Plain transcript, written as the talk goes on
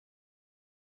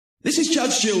This is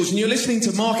Judge Jules, and you're listening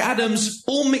to Mark Adams,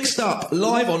 All Mixed Up,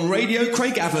 live on Radio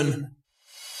Craigavon.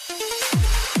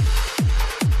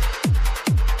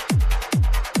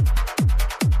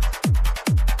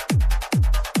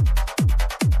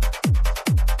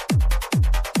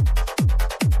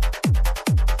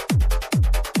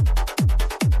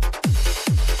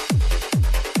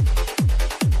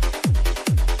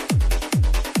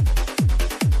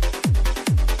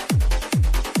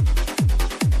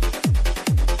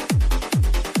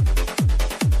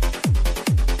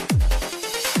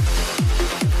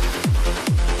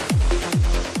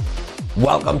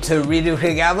 Welcome to Radio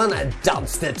Craigavon, a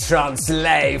dubstep trance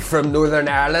live from Northern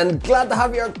Ireland. Glad to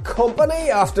have your company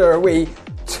after a wee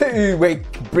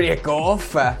 2-week break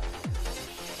off.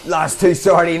 Last two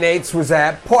Saturday nights was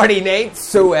party nights,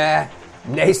 so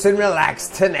nice and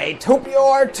relaxed tonight. Hope you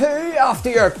are too after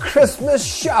your Christmas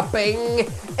shopping.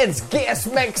 It's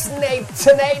guest mix night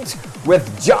tonight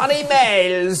with Johnny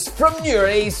Myles from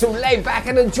Newry, so lay back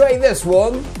and enjoy this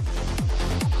one.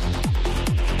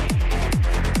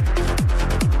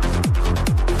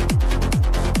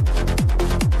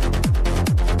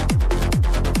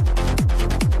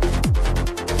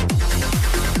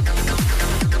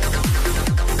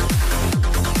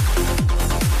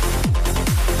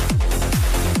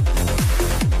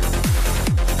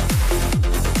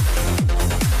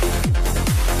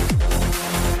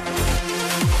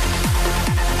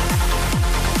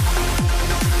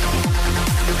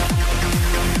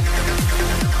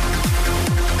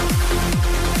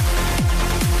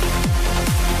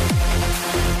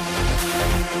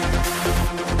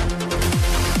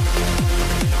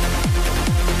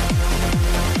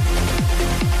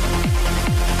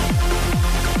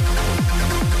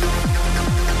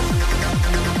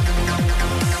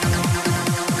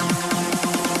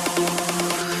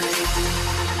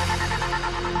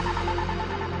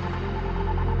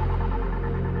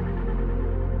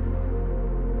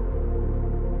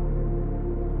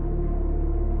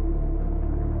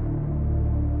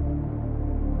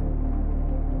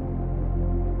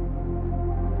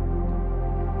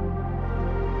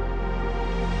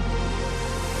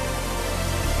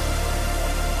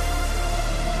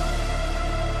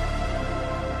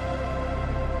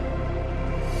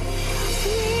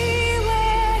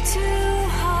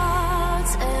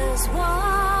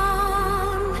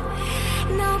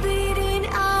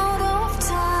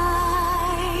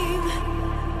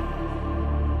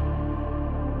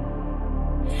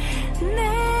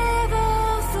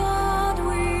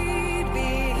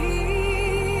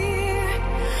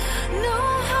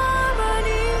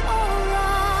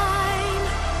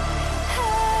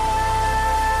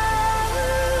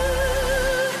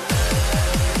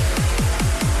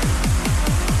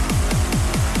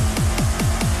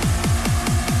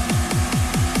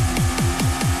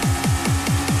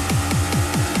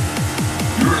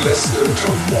 Listen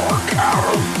to Mark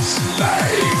Adams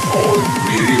live on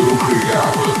Radio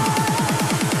Craigavon.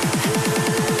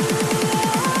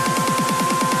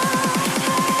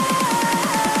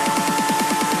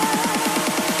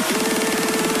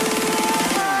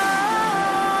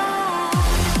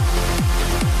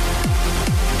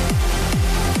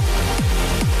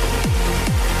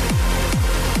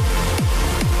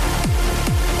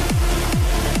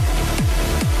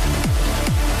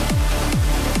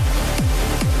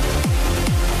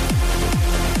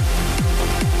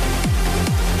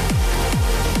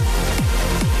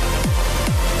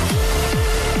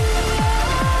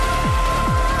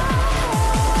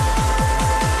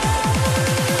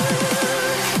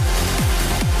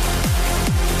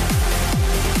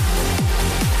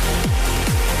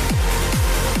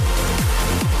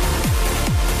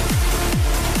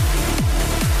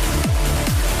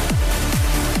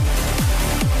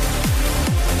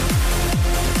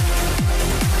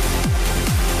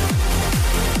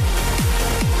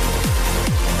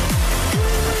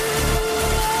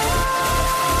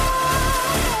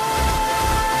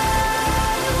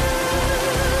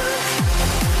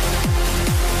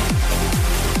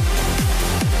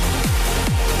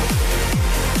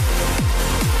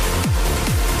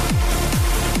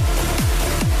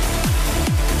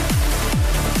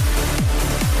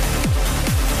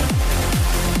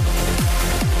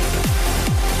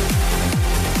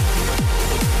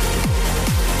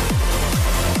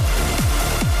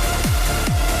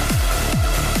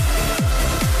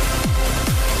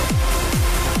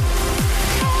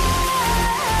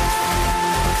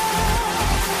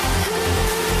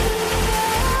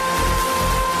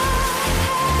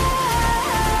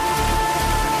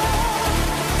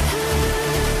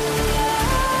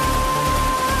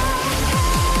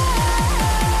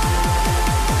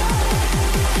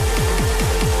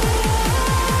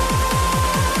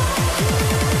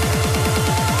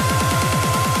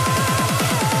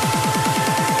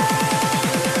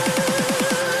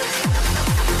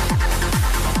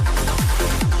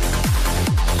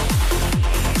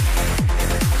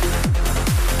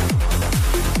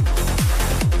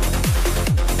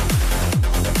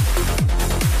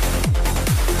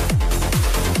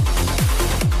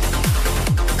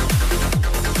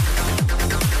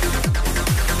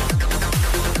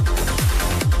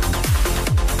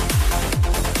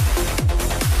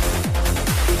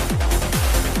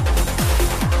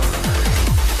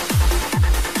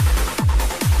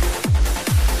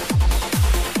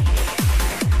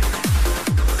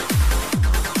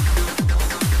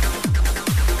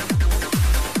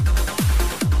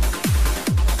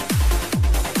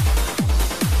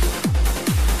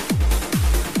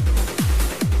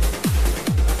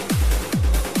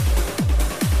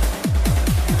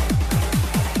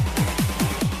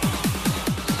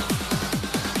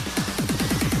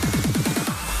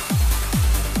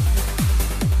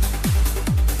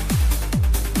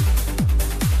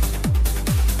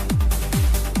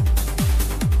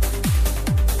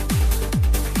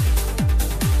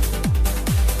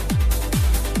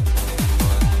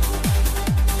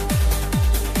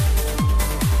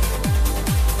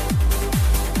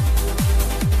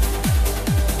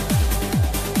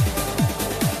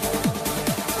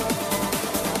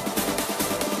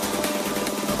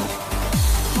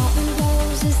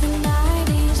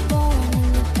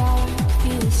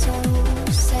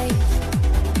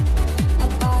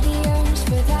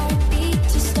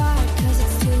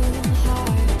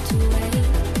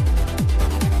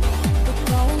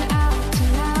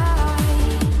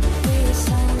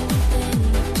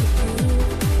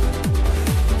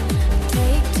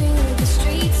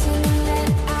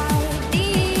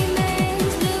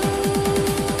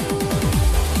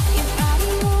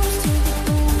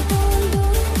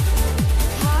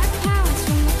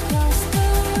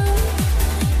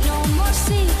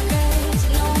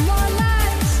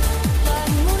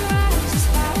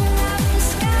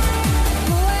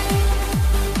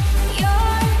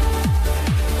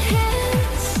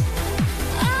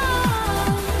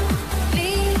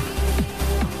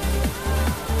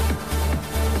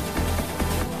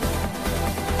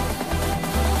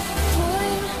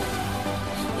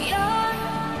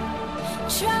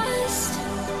 trust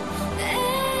in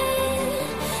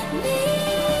me.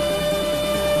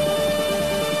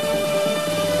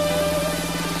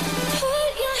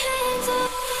 Put your hands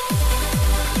up.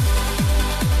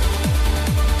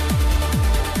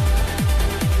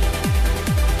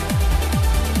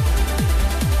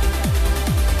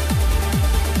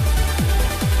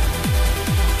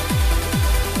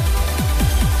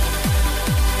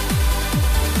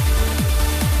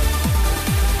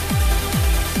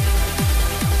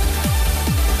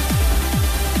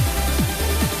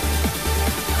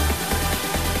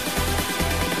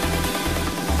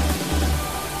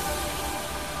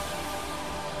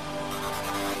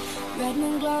 Red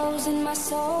moon glows and my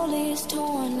soul is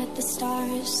torn. Let the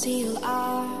stars seal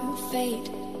our fate.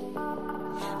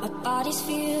 My bodies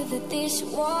feel that this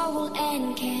war will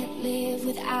end. Can't live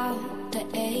without the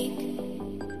ache.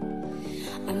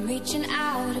 I'm reaching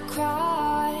out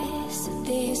across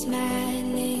this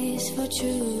madness for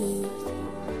truth.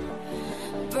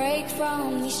 Break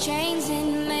from these chains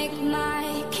and make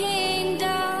my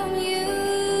kingdom you.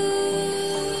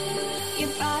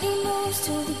 Your body moves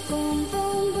to the boom,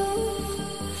 boom, boom.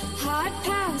 Heart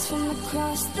pounds from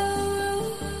across the room.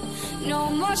 No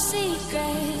more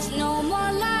secrets, no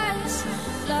more lies.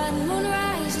 Blood moon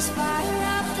rises, fire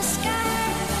up the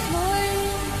sky. Put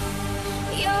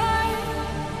your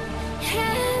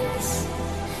hands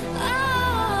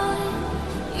on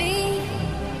me.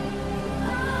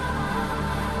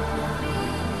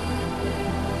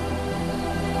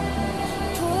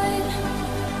 Put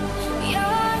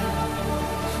your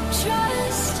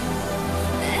trust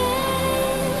in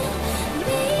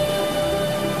me.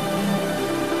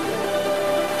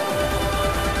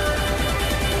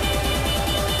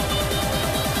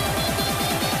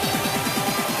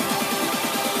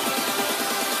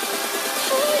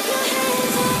 Put your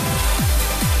hands up.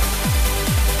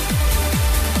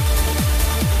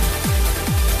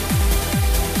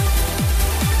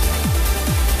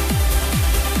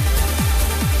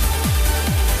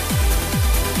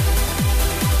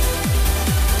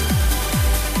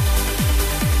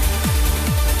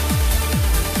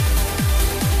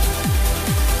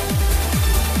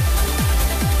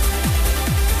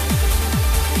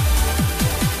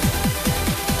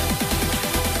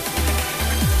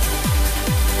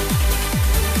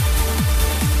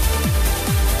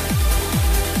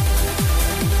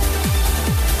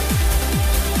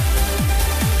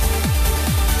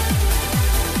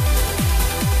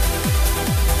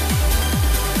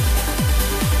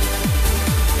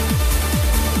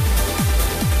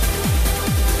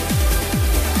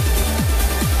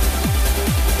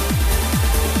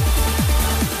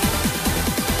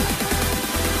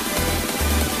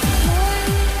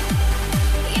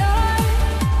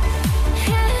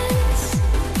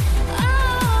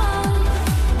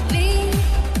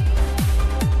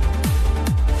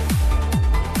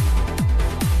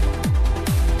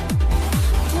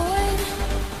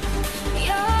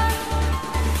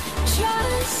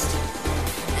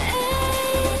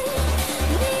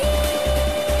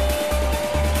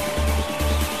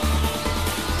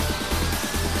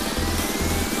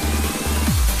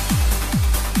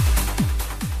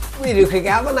 Radio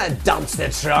Craigavon at Dance the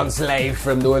Trance live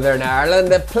from Northern Ireland.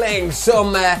 They're playing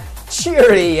some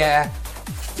cheery,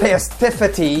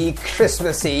 festivity,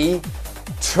 Christmassy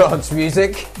trance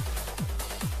music.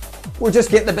 We're just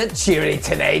getting a bit cheery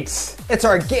tonight. It's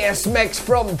our guest mix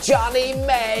from Johnny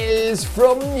Myles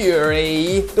from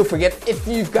Newry. Don't forget, if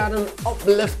you've got an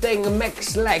uplifting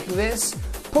mix like this,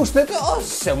 post it to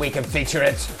us and we can feature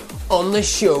it on the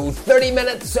show. 30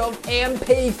 minutes of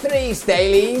MP3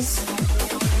 stylies.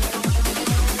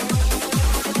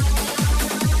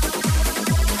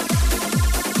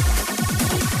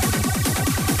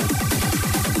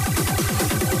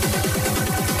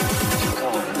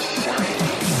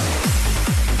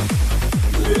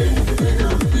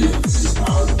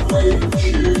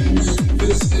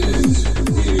 This is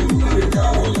Radio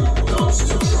Craigavon, Dance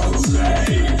the Trance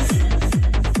Live.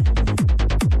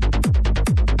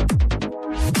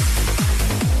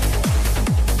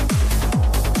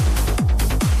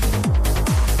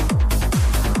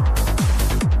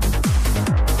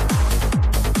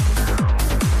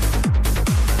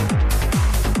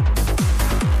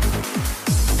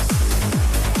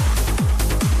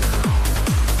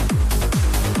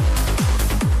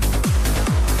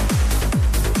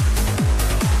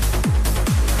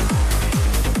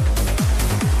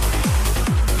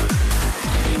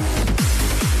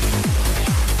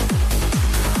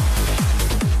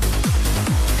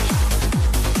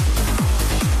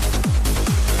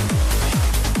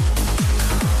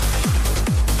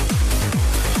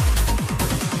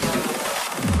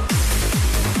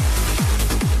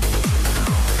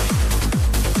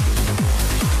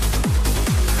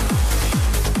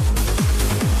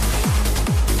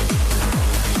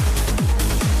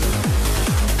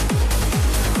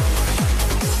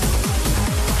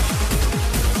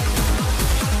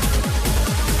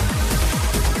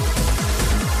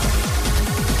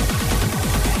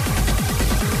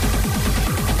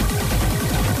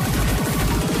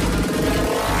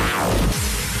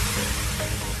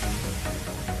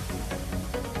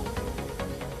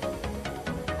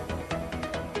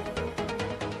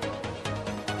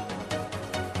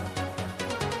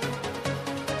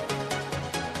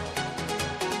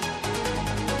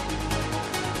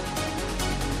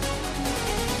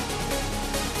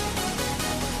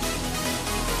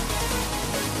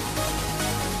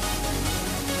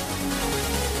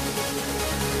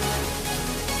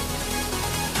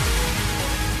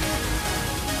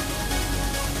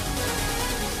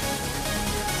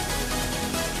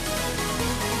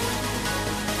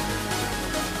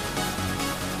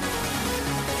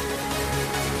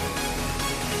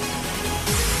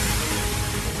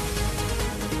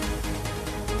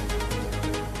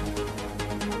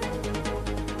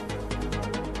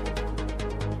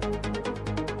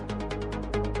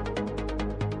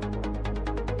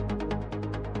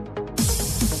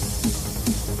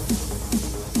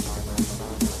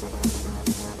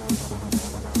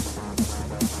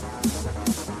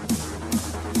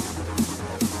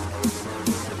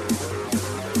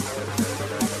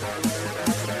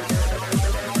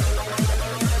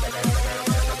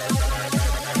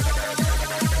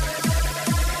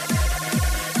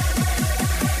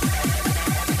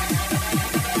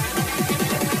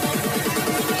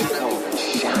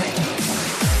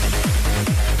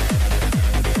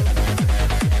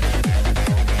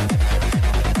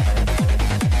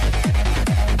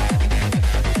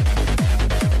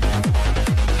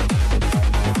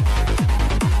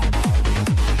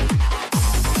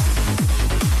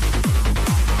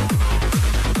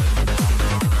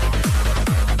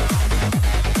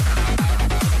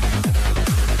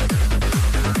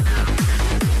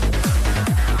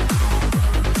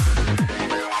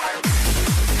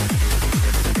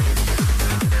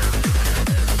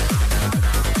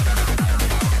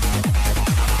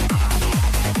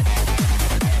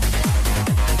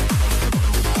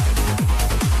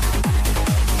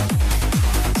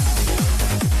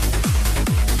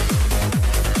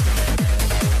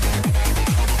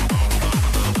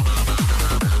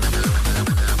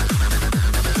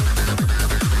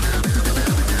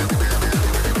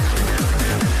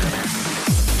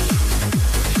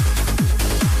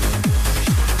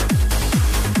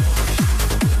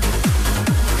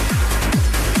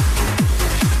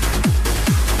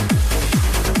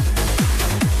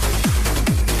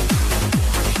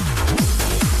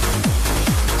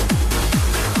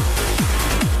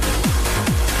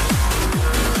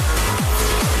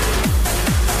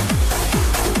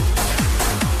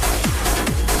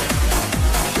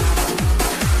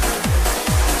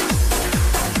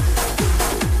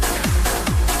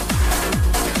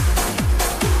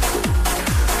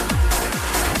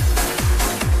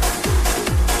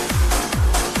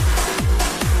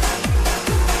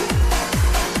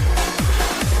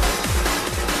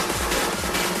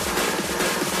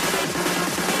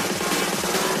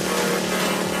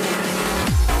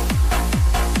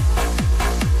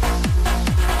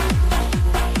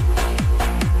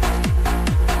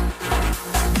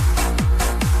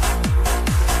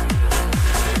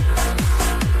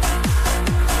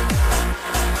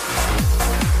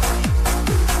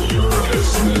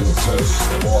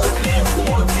 just what we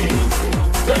wanted.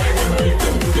 Dynamite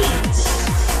beats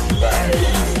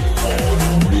live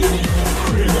on Radio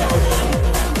Craig.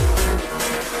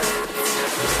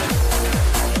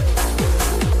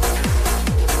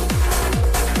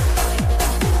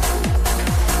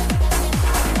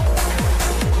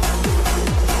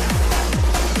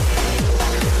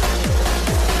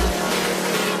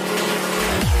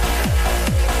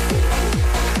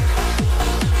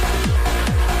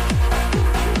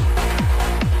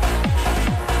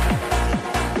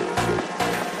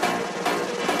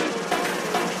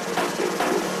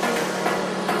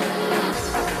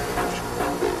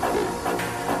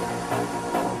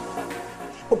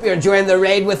 Hope you're enjoying the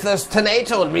ride with us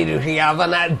tonight on Radio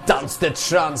Craigavon at Dance the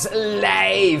Trance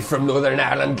live from Northern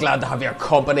Ireland. Glad to have your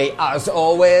company as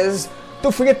always.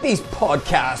 Don't forget these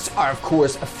podcasts are of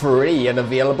course free and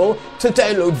available to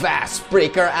download via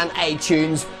Spreaker and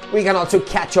iTunes. We can also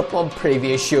catch up on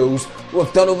previous shows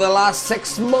we've done over the last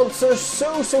 6 months or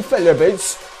so, so fill your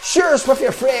boots, share us with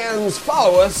your friends,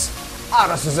 follow us, add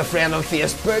us as a friend on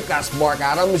Facebook. That's Mark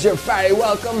Adams. You're very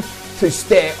welcome to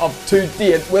stay up to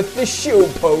date with the show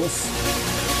posts.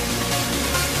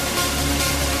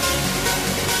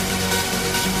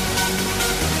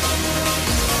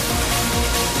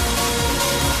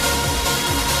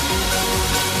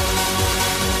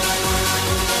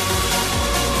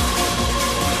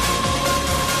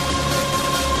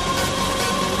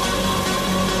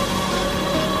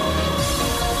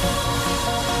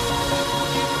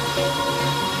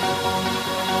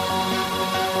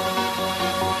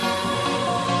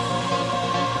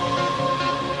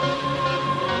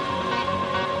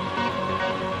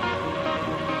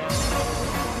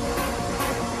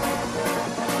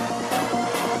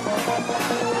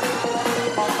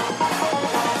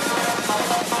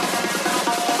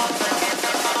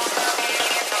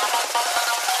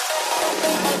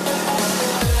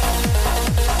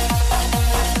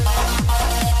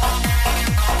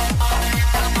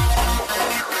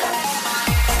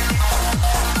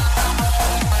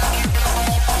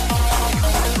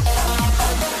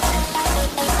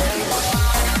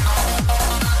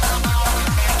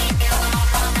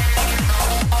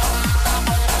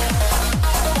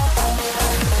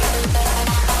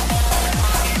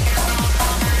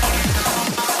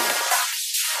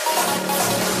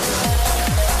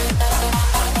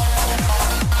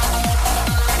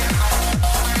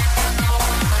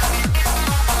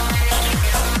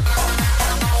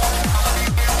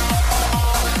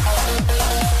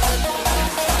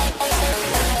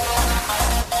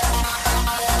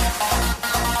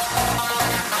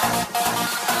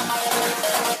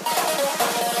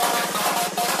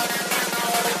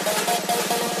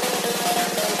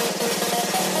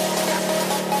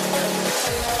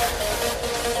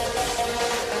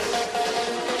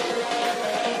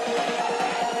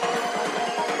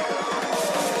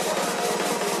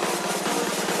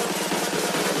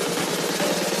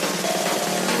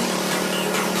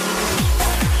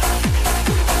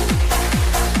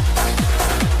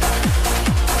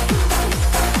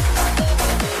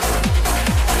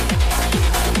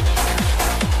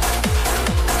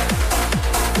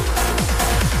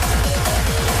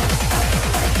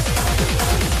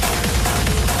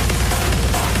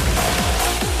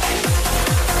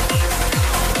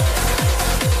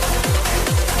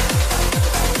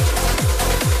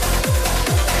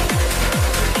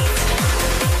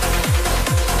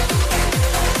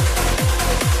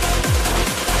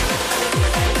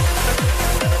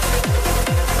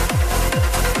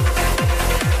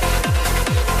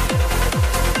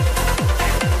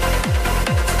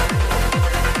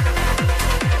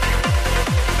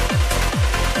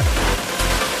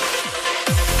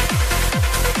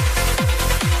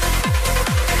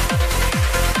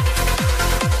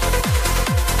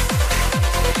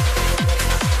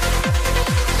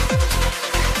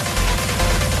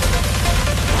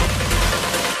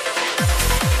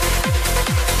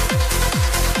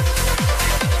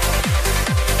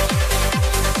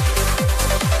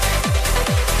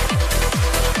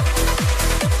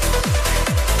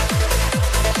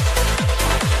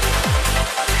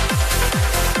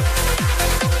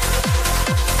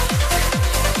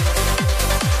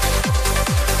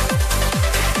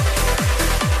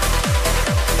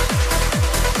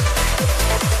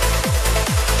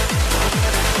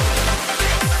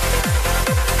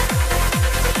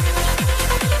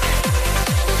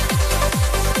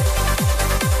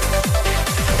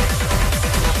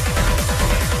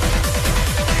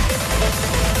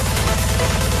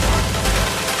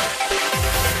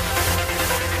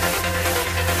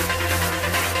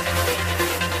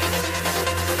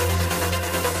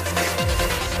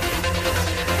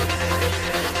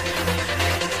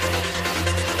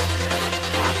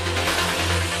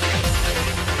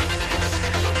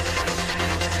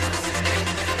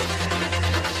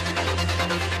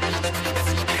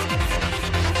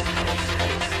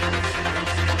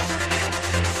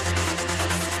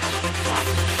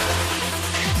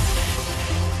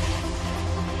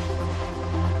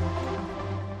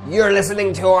 You're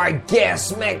listening to our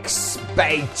guest mix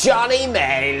by Johnny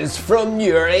Myles from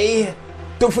Newry.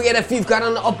 Don't forget, if you've got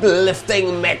an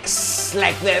uplifting mix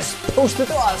like this, post it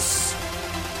to us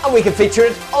and we can feature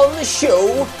it on the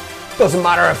show. Doesn't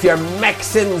matter if your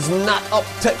mixing's not up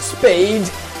to speed,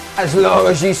 as long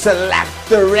as you select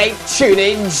the right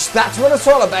tunage. That's what it's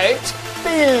all about.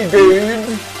 Feel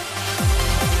good.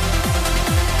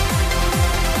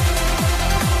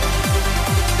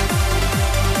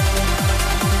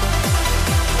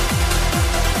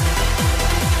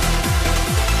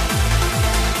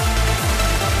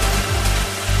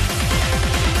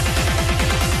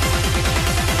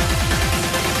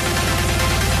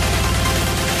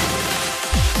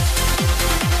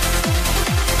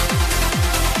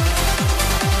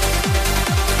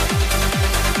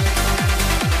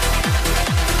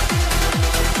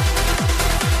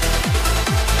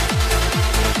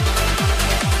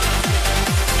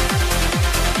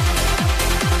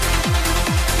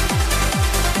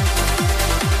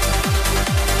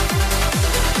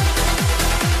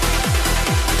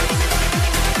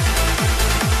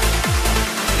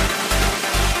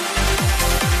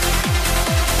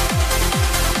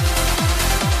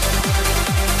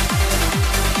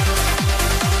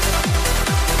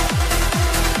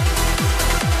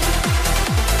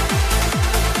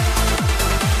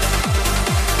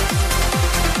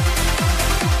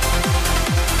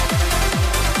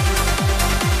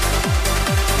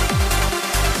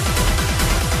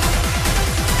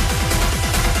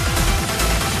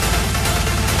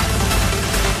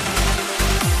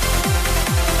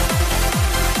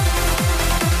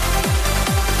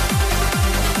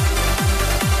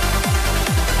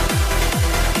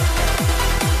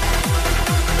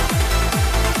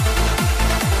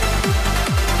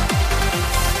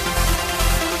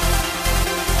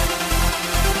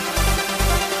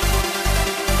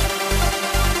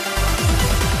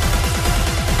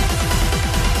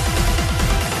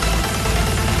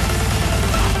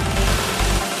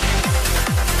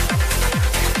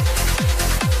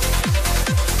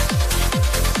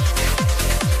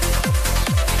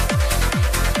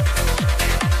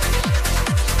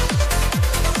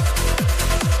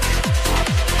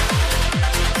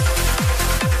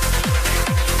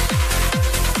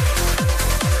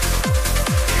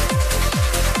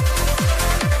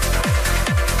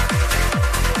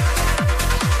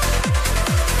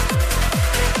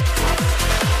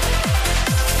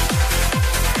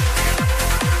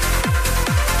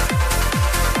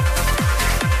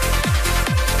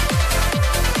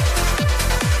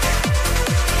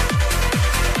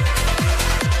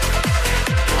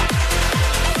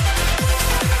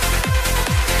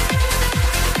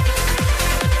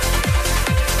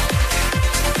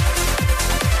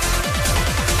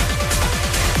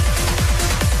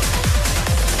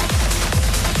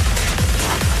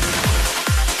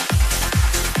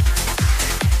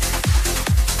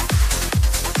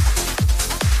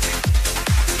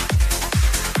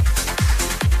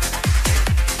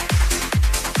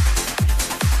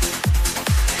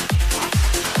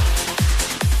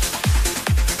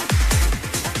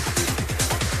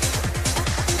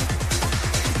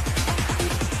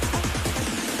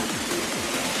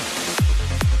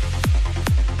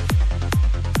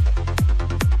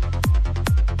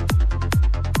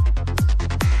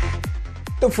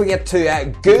 Don't forget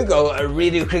to Google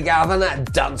Radio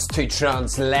Craigavon Dance to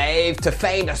Trance Live to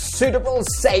find a suitable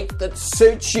site that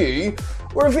suits you.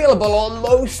 We're available on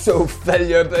most, so fill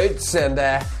your boots and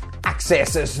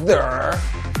access us there.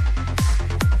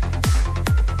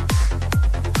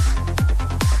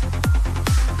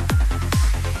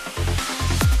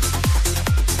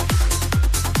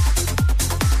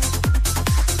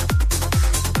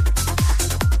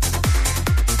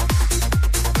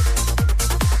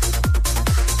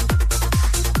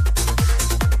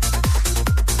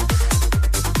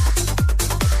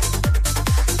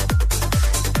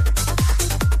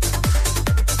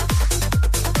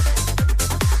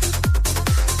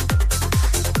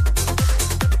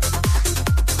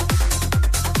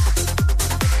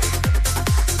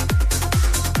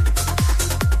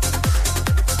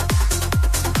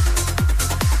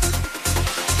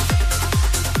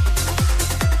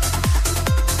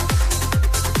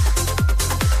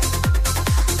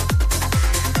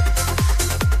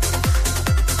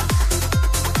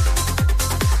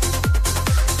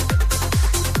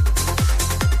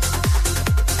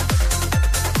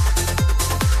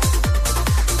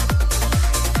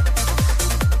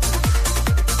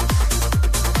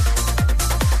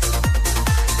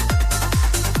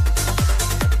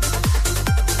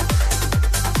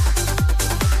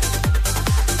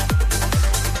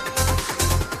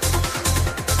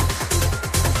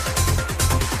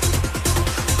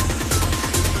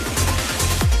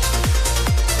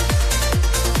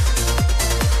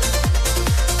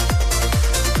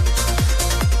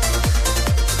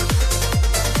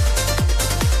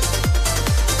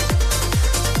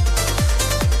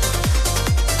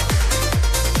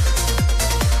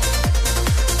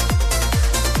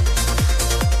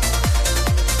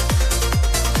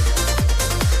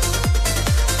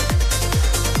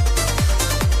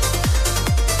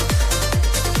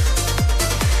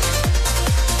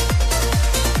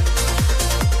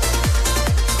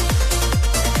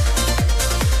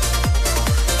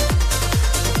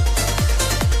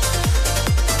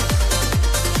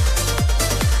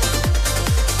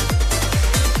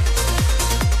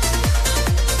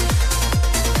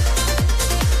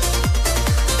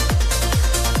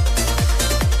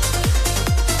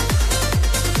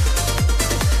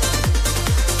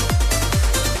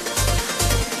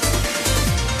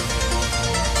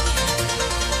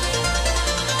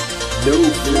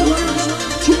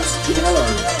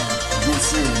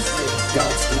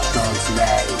 Dumps the Trance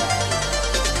Live.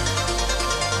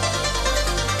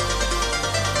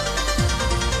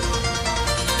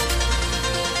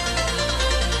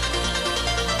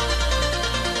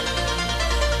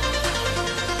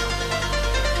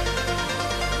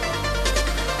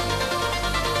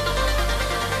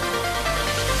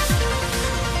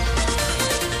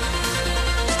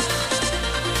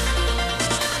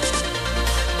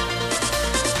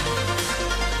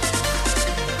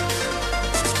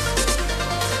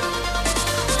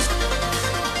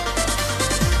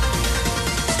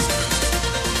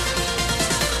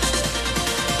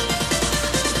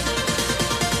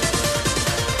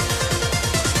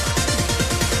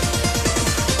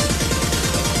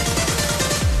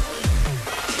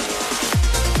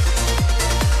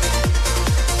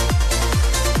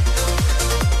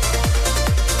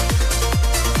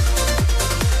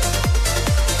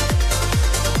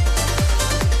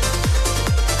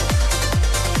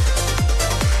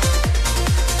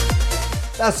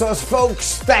 That's us,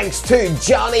 folks. Thanks to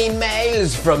Johnny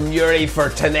Myles from Yuri for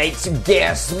tonight's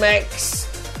guest mix.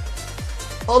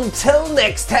 Until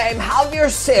next time, have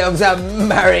yourselves a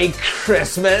Merry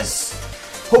Christmas.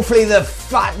 Hopefully the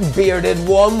fat bearded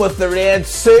one with the red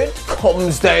suit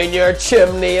comes down your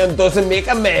chimney and doesn't make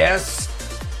a mess.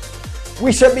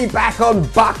 We should be back on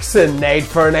Boxing Night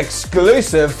for an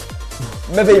exclusive,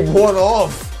 maybe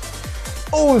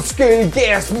one-off, old school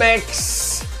guest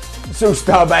mix. So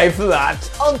stop by for that.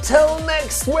 Until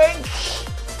next week,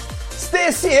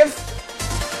 stay safe.